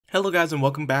Hello guys and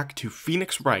welcome back to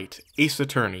Phoenix Wright, Ace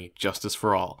Attorney, Justice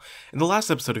for All. In the last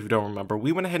episode, if you don't remember,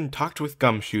 we went ahead and talked with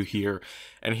Gumshoe here,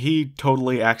 and he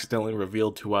totally accidentally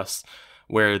revealed to us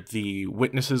where the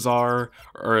witnesses are,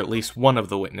 or at least one of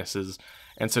the witnesses.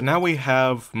 And so now we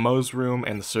have Moe's room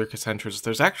and the circus entrance.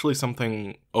 There's actually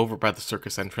something over by the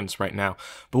circus entrance right now,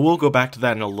 but we'll go back to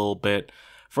that in a little bit.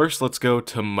 First, let's go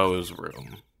to Moe's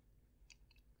room.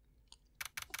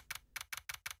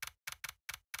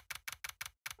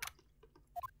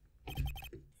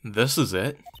 This is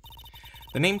it.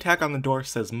 The name tag on the door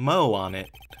says Moe on it.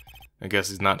 I guess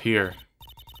he's not here.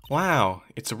 Wow,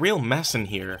 it's a real mess in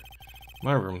here.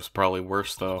 My room's probably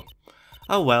worse though.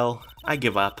 Oh well, I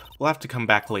give up. We'll have to come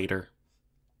back later.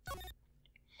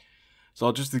 So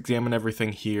I'll just examine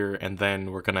everything here and then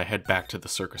we're gonna head back to the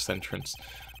circus entrance.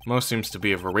 Moe seems to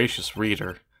be a voracious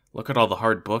reader. Look at all the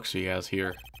hard books he has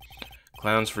here.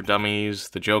 Clowns for Dummies,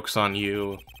 The Joke's on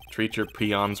You, Treat Your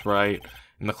Peons Right,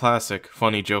 and the classic,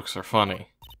 Funny Jokes Are Funny.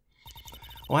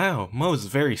 Wow, Moe's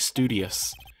very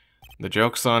studious. The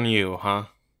joke's on you, huh?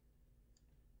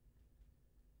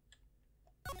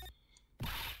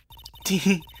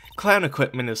 Clown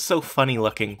equipment is so funny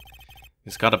looking.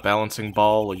 He's got a balancing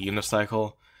ball, a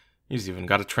unicycle. He's even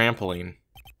got a trampoline.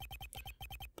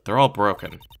 But they're all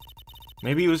broken.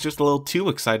 Maybe he was just a little too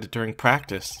excited during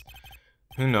practice.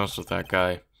 Who knows with that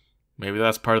guy? Maybe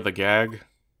that's part of the gag?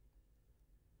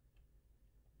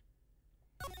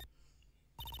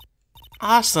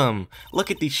 Awesome!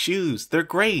 Look at these shoes, they're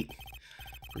great!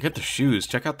 Forget the shoes,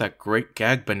 check out that great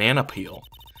gag banana peel.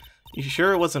 You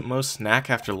sure it wasn't Moe's snack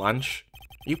after lunch?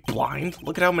 Are you blind?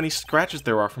 Look at how many scratches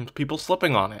there are from people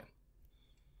slipping on it.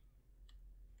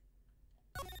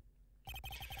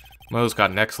 Moe's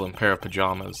got an excellent pair of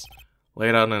pajamas,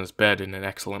 laid out on his bed in an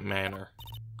excellent manner.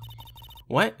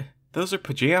 What? Those are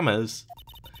pajamas?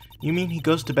 You mean he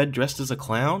goes to bed dressed as a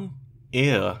clown?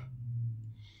 Ew.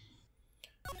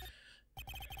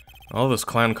 All those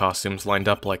clown costumes lined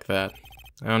up like that.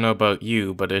 I don't know about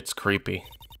you, but it's creepy.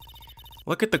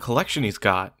 Look at the collection he's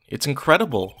got. It's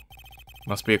incredible.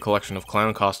 Must be a collection of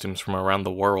clown costumes from around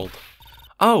the world.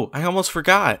 Oh, I almost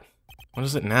forgot. What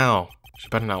is it now? She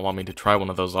better not want me to try one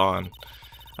of those on.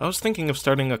 I was thinking of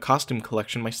starting a costume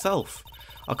collection myself.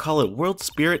 I'll call it World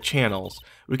Spirit Channels.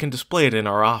 We can display it in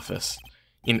our office.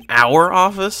 In our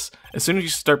office? As soon as you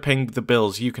start paying the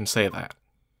bills, you can say that.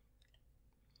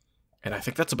 And I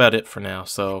think that's about it for now,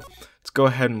 so let's go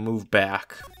ahead and move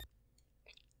back.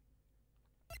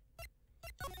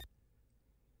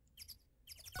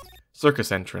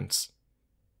 Circus entrance.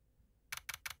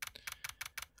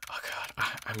 Oh god,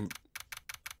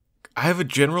 I have a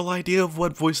general idea of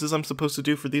what voices I'm supposed to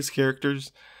do for these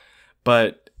characters,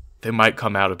 but they might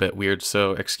come out a bit weird,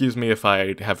 so excuse me if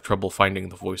I have trouble finding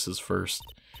the voices first.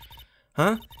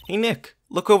 Huh? Hey Nick,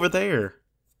 look over there.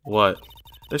 What?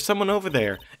 There's someone over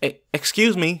there.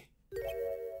 Excuse me.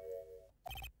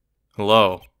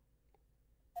 Hello.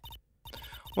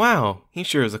 Wow, he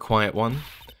sure is a quiet one.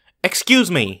 Excuse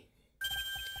me.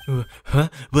 Huh?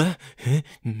 What?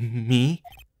 Me?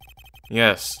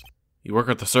 Yes. You work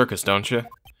at the circus, don't you?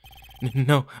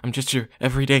 No, I'm just your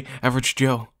everyday average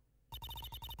Joe.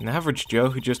 An average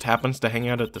Joe who just happens to hang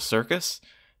out at the circus?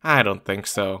 I don't think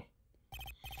so.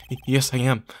 Yes, I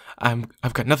am.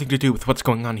 I've got nothing to do with what's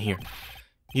going on here.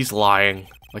 He's lying,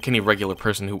 like any regular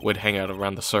person who would hang out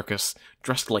around the circus,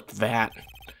 dressed like that.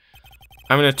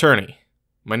 I'm an attorney.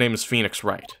 My name is Phoenix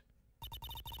Wright.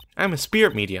 I'm a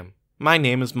spirit medium. My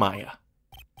name is Maya.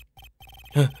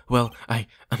 Well, I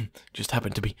just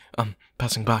happened to be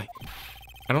passing by.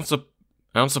 I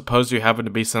don't suppose you happen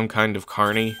to be some kind of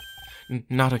carny?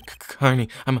 Not a carny.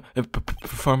 I'm a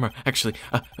performer, actually,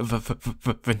 a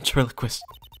ventriloquist.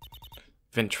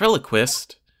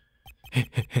 Ventriloquist?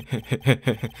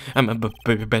 I'm a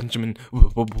Benjamin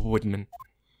Woodman.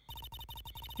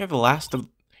 Your last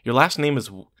name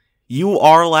is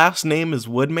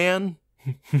Woodman?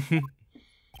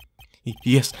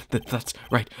 Yes, that's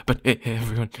right, but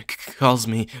everyone calls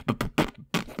me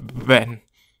Ben.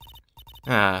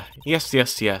 Ah, yes.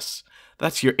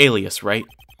 That's your alias, right?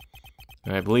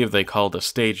 I believe they called a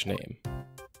stage name.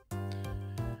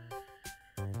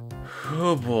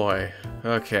 Oh boy,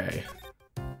 okay.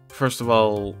 First of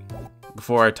all,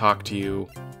 before I talk to you,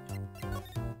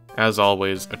 as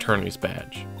always, attorney's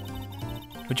badge.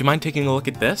 Would you mind taking a look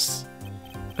at this?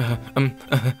 I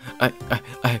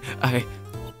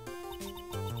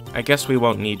guess we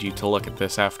won't need you to look at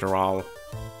this after all.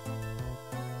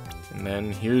 And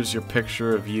then here's your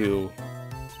picture of you.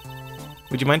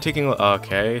 Would you mind taking a look?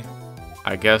 Okay.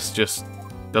 I guess just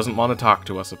doesn't want to talk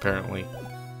to us, apparently.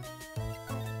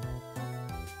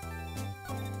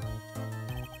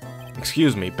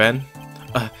 Excuse me, Ben?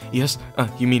 Yes,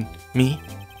 you mean me?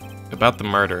 About the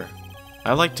murder.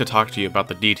 I'd like to talk to you about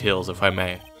the details, if I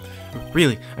may.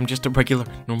 Really, I'm just a regular,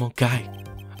 normal guy.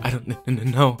 I don't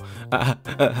know.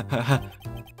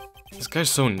 This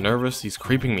guy's so nervous, he's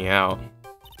creeping me out.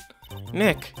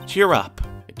 Nick, cheer up.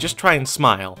 Just try and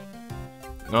smile.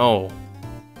 No.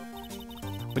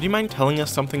 Would you mind telling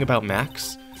us something about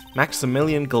Max?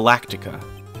 Maximilian Galactica.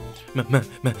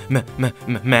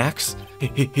 Max?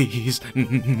 He's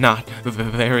not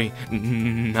very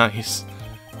nice.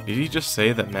 Did he just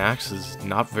say that Max is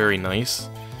not very nice?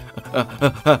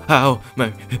 Ow,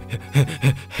 my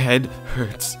head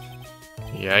hurts.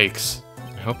 Yikes.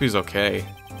 I hope he's okay.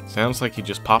 Sounds like he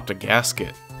just popped a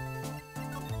gasket.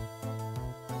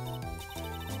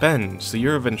 Ben, so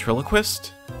you're a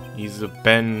ventriloquist? He's a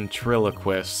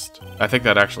ventriloquist. I think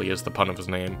that actually is the pun of his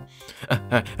name.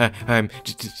 I'm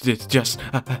just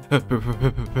a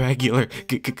regular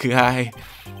guy.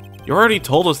 You already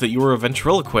told us that you were a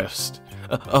ventriloquist.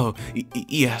 Oh,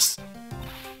 yes.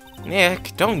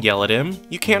 Nick, don't yell at him.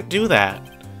 You can't do that.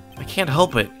 I can't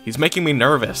help it. He's making me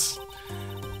nervous.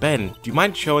 Ben, do you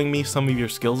mind showing me some of your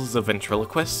skills as a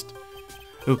ventriloquist?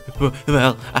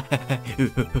 Well,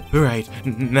 right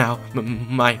now,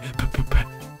 my...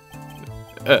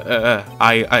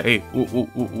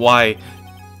 why...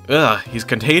 he's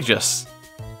contagious.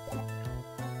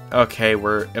 Okay,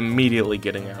 we're immediately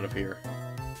getting out of here.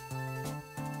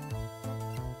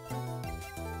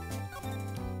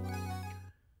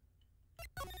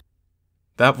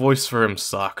 That voice for him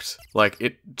sucked. Like,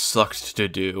 it sucked to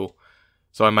do.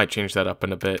 So I might change that up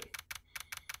in a bit.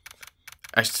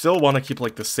 I still want to keep,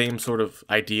 like, the same sort of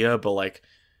idea, but, like,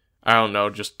 I don't know,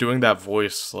 just doing that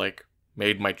voice, like,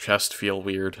 made my chest feel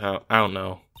weird. I don't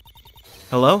know.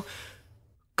 Hello?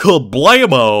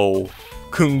 Kablamo!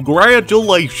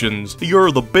 Congratulations,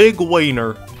 you're the big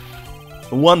winner.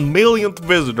 The 1,000,000th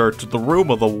visitor to the room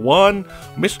of the one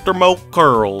Mr. Mo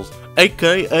Curls,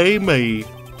 aka me.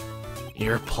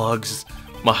 Earplugs.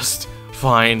 Must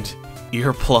find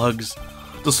earplugs.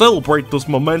 To celebrate this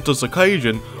momentous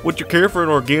occasion, would you care for an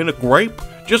organic grape?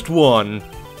 Just one.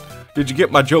 Did you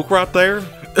get my joke right there?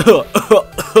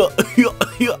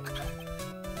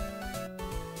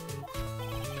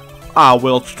 I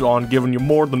welched on giving you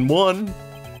more than one.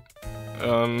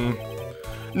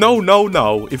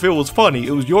 No. If it was funny,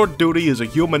 it was your duty as a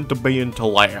human to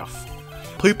laugh.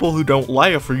 People who don't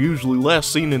laugh are usually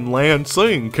last seen in land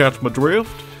sing, catch my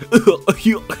drift?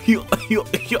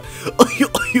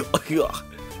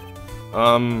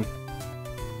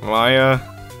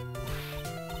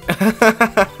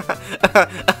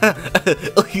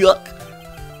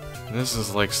 This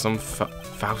is like some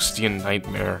Faustian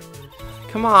nightmare.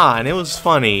 Come on, it was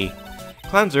funny.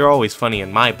 Clowns are always funny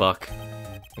in my book.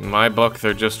 In my book,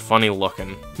 they're just funny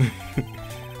looking.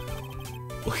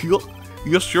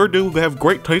 You sure do have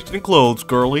great taste in clothes,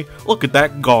 girlie. Look at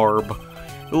that garb.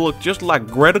 You look just like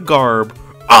Greta Garb.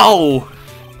 Oh!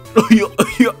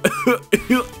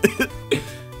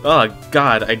 Oh,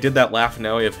 God, I did that laugh,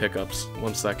 now I have hiccups.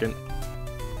 1 second.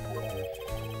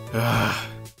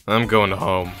 I'm going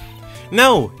home.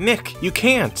 No, Nick, you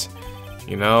can't.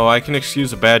 You know, I can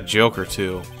excuse a bad joke or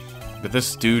two, but this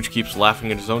stooge keeps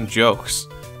laughing at his own jokes.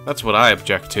 That's what I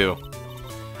object to.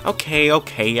 Okay,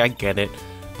 I get it.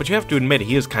 But you have to admit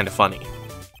he is kind of funny.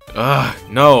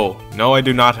 No, I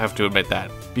do not have to admit that.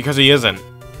 Because he isn't.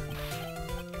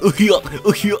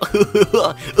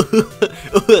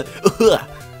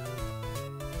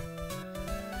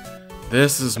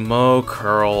 This is Mo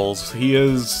Curls. He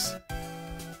is...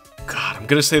 God, I'm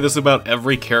gonna say this about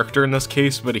every character in this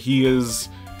case, but he is...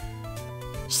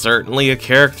 certainly a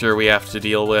character we have to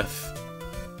deal with.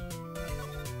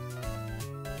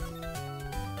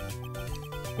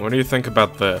 What do you think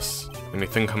about this?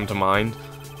 Anything come to mind?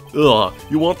 Ugh,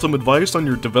 you want some advice on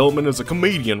your development as a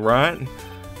comedian, right?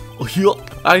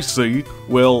 I see.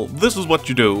 Well, this is what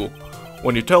you do.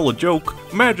 When you tell a joke,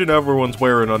 imagine everyone's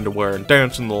wearing underwear and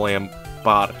dancing the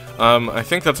lambada. I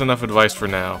think that's enough advice for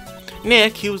now.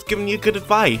 Nick, he was giving you good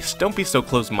advice. Don't be so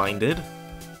close-minded.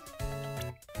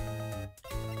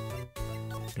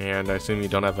 And I assume you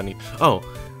don't have any... Oh.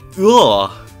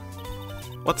 Ugh.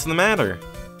 What's the matter?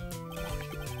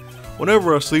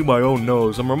 Whenever I see my own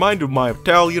nose, I'm reminded of my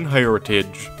Italian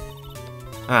heritage.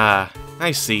 Ah,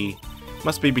 I see.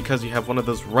 Must be because you have one of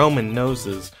those Roman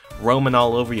noses, roaming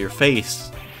all over your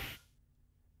face.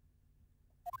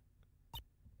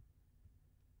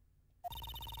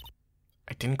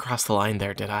 I didn't cross the line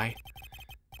there, did I?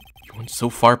 You went so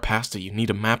far past it, you need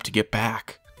a map to get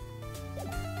back.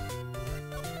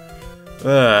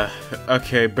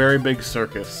 Okay, Very Big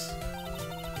Circus.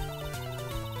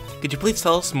 Could you please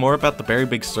tell us more about the Very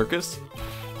Big Circus?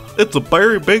 It's a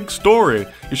very big story.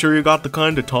 You sure you got the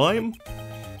kind of time?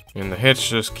 And the hits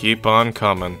just keep on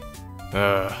coming.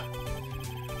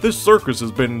 This circus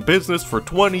has been in business for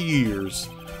 20 years.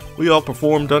 We all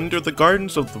performed under the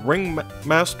guidance of the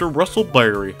ringmaster Russell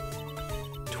Berry.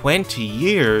 20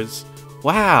 years?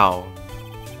 Wow.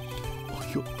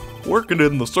 Working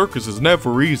in the circus is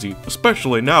never easy,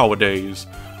 especially nowadays.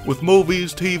 With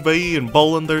movies, TV, and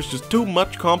bowling, there's just too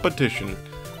much competition.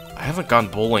 I haven't gone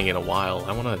bowling in a while.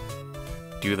 I want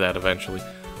to do that eventually.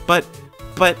 But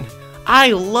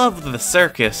I love the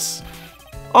circus.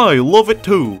 I love it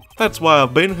too. That's why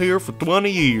I've been here for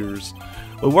 20 years.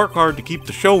 We work hard to keep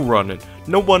the show running.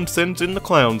 No one sends in the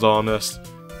clowns on us.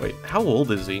 Wait, how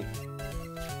old is he?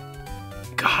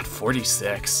 God,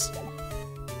 46.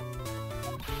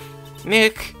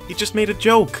 Nick, he just made a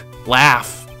joke.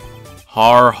 Laugh.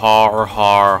 Har har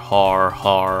har har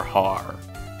har har.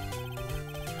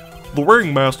 The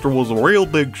ringmaster was a real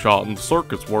big shot in the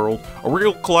circus world, a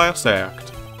real class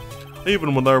act.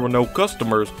 Even when there were no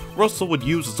customers, Russell would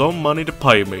use his own money to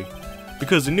pay me,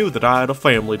 because he knew that I had a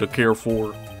family to care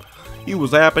for. He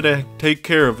was happy to take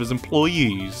care of his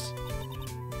employees.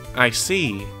 I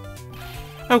see.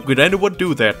 How could anyone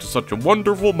do that to such a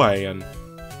wonderful man?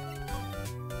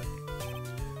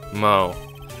 Mo.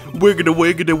 Wiggity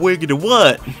wiggity wiggity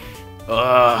what?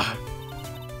 Ugh.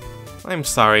 I'm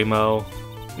sorry, Mo.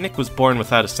 Nick was born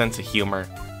without a sense of humor.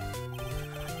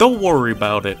 Don't worry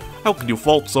about it. How can you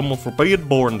fault someone for being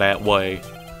born that way?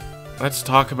 Let's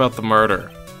talk about the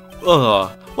murder.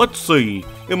 Let's see.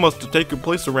 It must have taken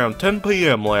place around 10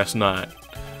 p.m. last night.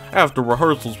 After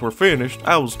rehearsals were finished,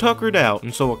 I was tuckered out,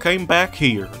 and so I came back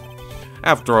here.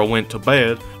 After I went to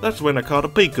bed, that's when I caught a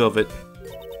peek of it.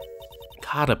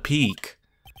 Caught a peek?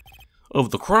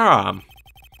 Of the crime.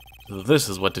 This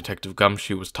is what Detective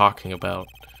Gumshoe was talking about.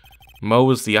 Mo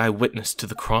was the eyewitness to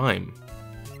the crime.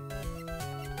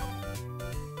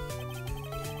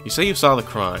 You say you saw the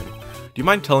crime. Do you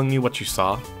mind telling me what you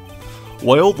saw?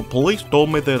 Well, the police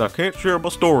told me that I can't share my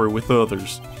story with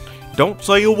others. Don't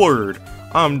say a word.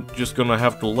 I'm just gonna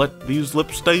have to let these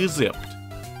lips stay zipped.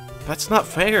 That's not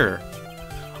fair.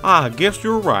 I guess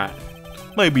you're right.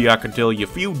 Maybe I can tell you a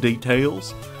few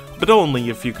details, but only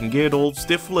if you can get old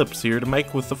Stiff Lips here to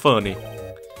make with the funny.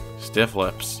 Stiff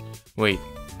Lips? Wait,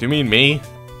 do you mean me?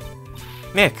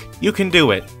 Nick, you can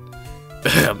do it.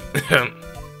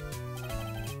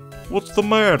 What's the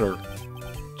matter?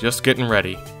 Just getting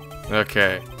ready.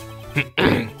 Okay.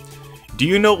 Do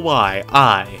you know why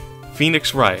I,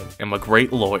 Phoenix Wright, am a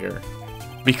great lawyer?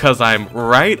 Because I'm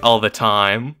right all the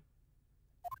time.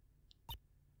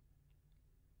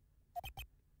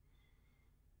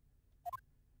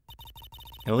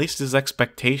 At least his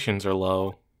expectations are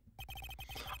low.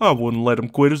 I wouldn't let him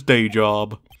quit his day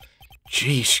job.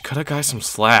 Jeesh, cut a guy some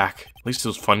slack. At least it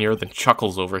was funnier than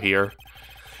Chuckles over here.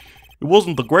 It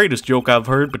wasn't the greatest joke I've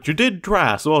heard, but you did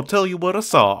try, so I'll tell you what I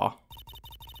saw.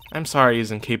 I'm sorry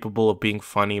he's incapable of being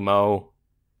funny, Mo.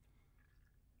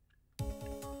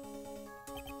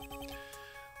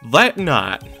 That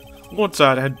night, once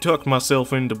I had tucked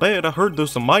myself into bed, I heard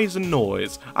this amazing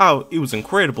noise. It was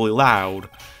incredibly loud.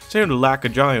 Sounded like a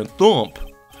giant thump.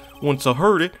 Once I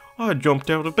heard it, I jumped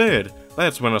out of bed.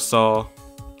 That's when I saw...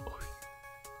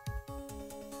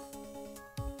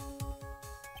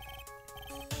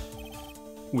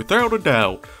 Without a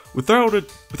doubt, without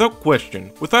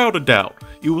question, without a doubt,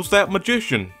 it was that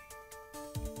magician.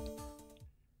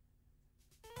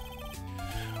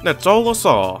 That's all I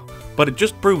saw, but it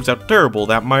just proves how terrible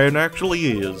that man actually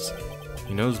is.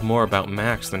 He knows more about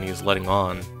Max than he is letting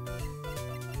on.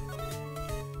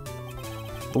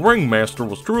 The ringmaster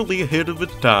was truly ahead of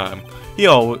its time. He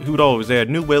would always add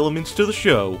new elements to the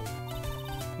show.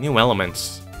 New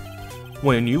elements?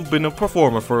 When you've been a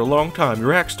performer for a long time,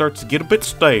 your act starts to get a bit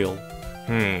stale.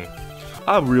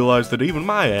 I've realized that even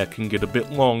my act can get a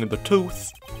bit long in the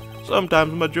tooth.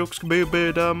 Sometimes my jokes can be a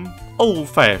bit,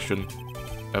 old-fashioned.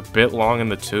 A bit long in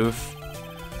the tooth?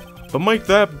 But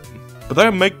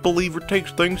that make-believer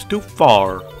takes things too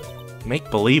far.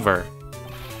 Make-believer?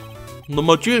 The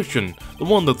magician, the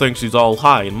one that thinks he's all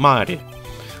high and mighty.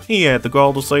 He had the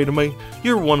gall to say to me,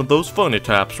 "You're one of those funny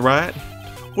types, right?"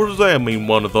 What does that mean,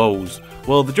 one of those?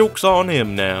 Well, the joke's on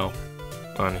him now.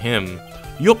 On him?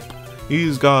 Yup.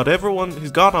 He's got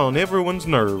on everyone's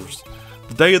nerves.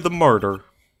 The day of the murder.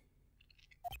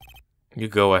 You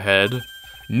go ahead.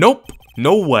 Nope.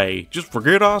 No way. Just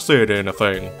forget I said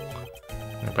anything.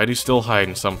 I bet he's still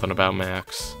hiding something about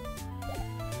Max.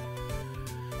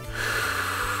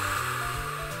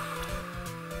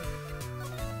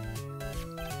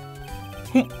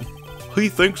 He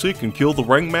thinks he can kill the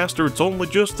ringmaster, it's only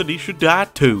just that he should die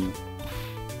too.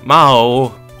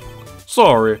 Mo!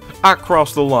 Sorry, I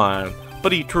crossed the line,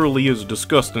 but he truly is a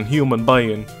disgusting human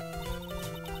being.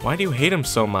 Why do you hate him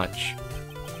so much?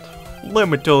 Let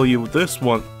me tell you this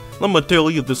one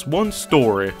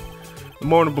story. The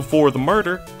morning before the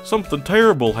murder, something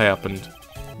terrible happened.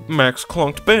 Max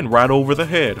clunked Ben right over the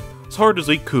head, as hard as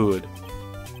he could.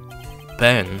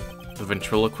 Ben? The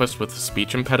ventriloquist with the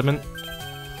speech impediment?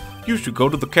 You should go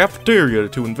to the cafeteria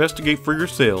to investigate for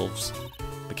yourselves.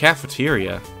 The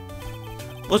cafeteria?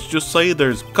 Let's just say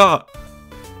there's gotta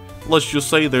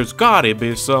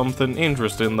be something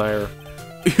interesting there.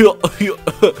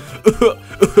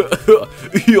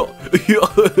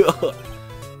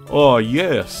 Oh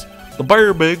yes, the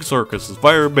Bear Big Circus is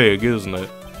very big, isn't it?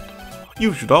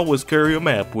 You should always carry a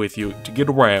map with you to get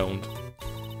around.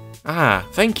 Ah,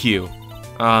 thank you.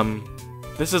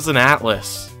 This is an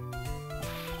atlas.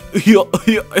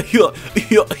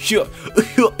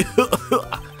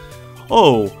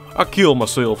 Oh, I killed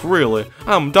myself, really.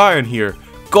 I'm dying here.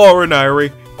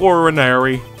 Coronary.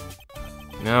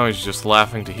 Now he's just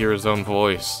laughing to hear his own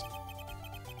voice.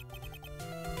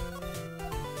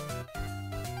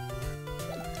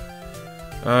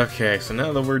 Okay, so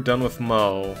now that we're done with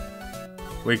Mo,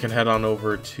 we can head on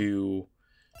over to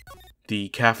the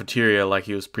cafeteria like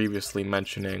he was previously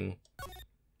mentioning.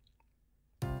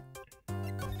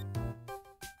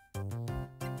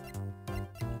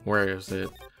 Where is it?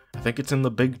 I think it's in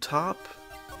the Big Top?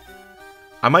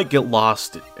 I might get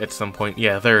lost at some point.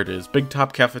 Yeah, there it is. Big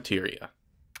Top Cafeteria.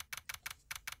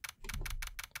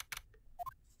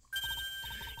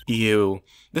 Ew.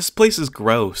 This place is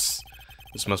gross.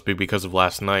 This must be because of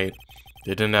last night.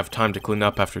 They didn't have time to clean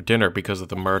up after dinner because of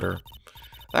the murder.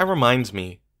 That reminds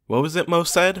me. What was it Mo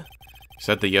said? He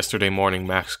said that yesterday morning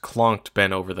Max clonked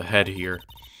Ben over the head here.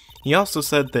 He also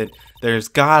said that there's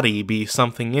gotta be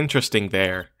something interesting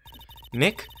there.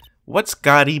 Nick, what's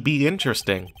gotta be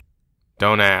interesting?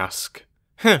 Don't ask.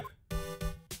 Huh.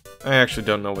 I actually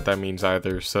don't know what that means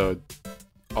either, so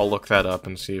I'll look that up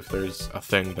and see if there's a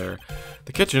thing there.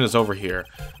 The kitchen is over here.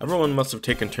 Everyone must have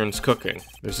taken turns cooking.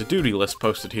 There's a duty list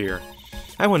posted here.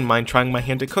 I wouldn't mind trying my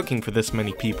hand at cooking for this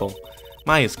many people.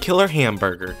 Maya's killer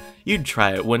hamburger. You'd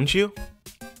try it, wouldn't you?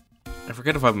 I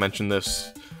forget if I've mentioned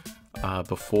this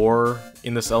before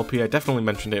in this LP. I definitely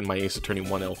mentioned it in my Ace Attorney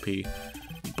 1 LP.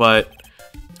 But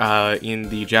in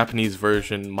the Japanese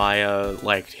version, Maya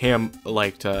liked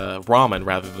ramen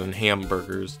rather than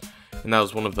hamburgers. And that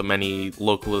was one of the many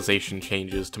localization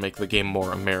changes to make the game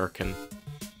more American.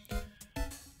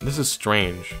 This is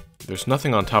strange. There's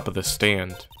nothing on top of this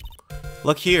stand.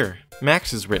 Look here,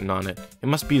 Max is written on it. It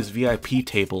must be his VIP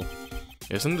table.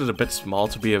 Isn't it a bit small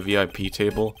to be a VIP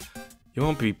table? You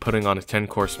won't be putting on a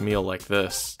 10-course meal like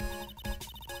this.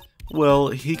 Well,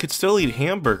 he could still eat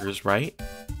hamburgers, right?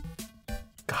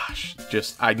 Gosh,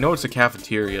 I know it's a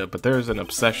cafeteria, but there's an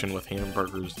obsession with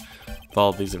hamburgers. With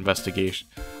all of these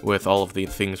with all of the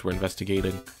things we're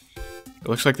investigating. It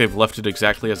looks like they've left it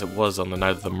exactly as it was on the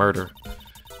night of the murder.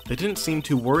 They didn't seem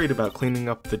too worried about cleaning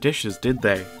up the dishes, did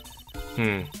they?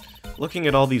 Looking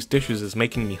at all these dishes is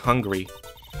making me hungry.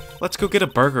 Let's go get a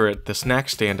burger at the snack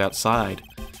stand outside.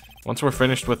 Once we're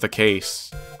finished with the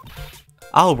case.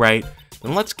 Alright,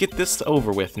 then let's get this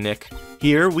over with, Nick.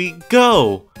 Here we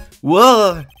go!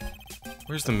 Whoa!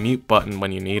 Where's the mute button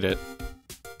when you need it?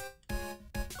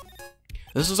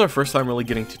 This is our first time really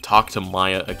getting to talk to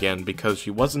Maya again, because she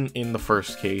wasn't in the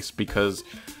first case, because,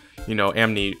 we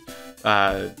didn't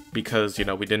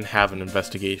have an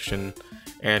investigation,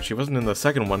 and she wasn't in the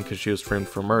second one because she was framed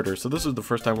for murder, so this is the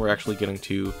first time we're actually getting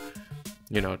to,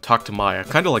 talk to Maya,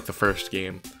 kind of like the first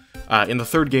game. In the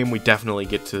third game, we definitely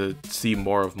get to see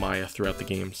more of Maya throughout the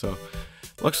game, so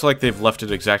looks like they've left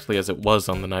it exactly as it was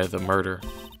on the night of the murder.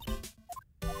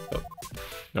 Oh,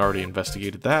 already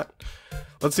investigated that.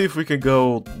 Let's see if we could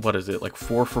go, what is it, like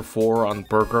 4 for 4 on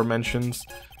burger mentions?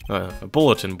 A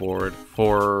bulletin board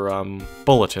for,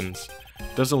 bulletins.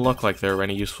 Doesn't look like there are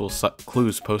any useful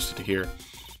clues posted here.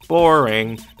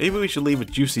 Boring. Maybe we should leave a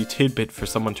juicy tidbit for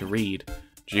someone to read.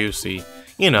 Juicy.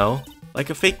 Like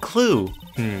a fake clue.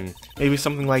 Maybe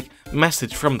something like,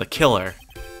 message from the killer.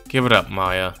 Give it up,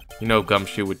 Maya. You know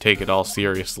Gumshoe would take it all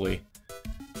seriously.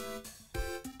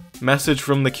 Message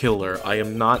from the killer. I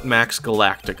am not Max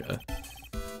Galactica.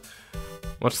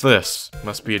 What's this?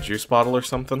 Must be a juice bottle or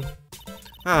something?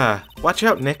 Ah, watch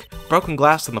out, Nick. Broken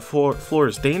glass on the floor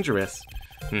is dangerous.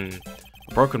 A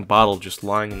broken bottle just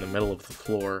lying in the middle of the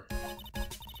floor.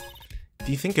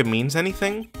 Do you think it means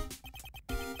anything?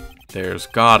 There's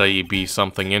gotta be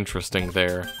something interesting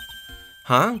there.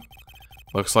 Huh?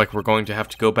 Looks like we're going to have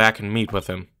to go back and meet with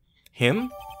him.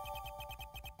 Him?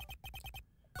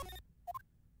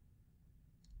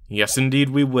 Yes, indeed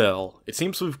we will. It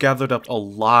seems we've gathered up a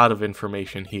lot of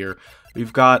information here.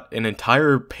 We've got an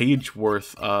entire page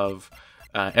worth of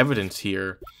evidence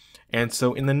here. And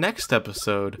so in the next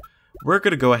episode, we're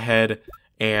going to go ahead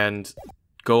and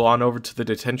go on over to the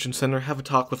detention center, have a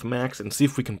talk with Max, and see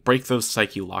if we can break those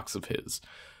psyche locks of his.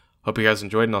 Hope you guys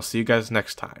enjoyed, and I'll see you guys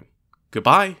next time.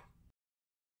 Goodbye!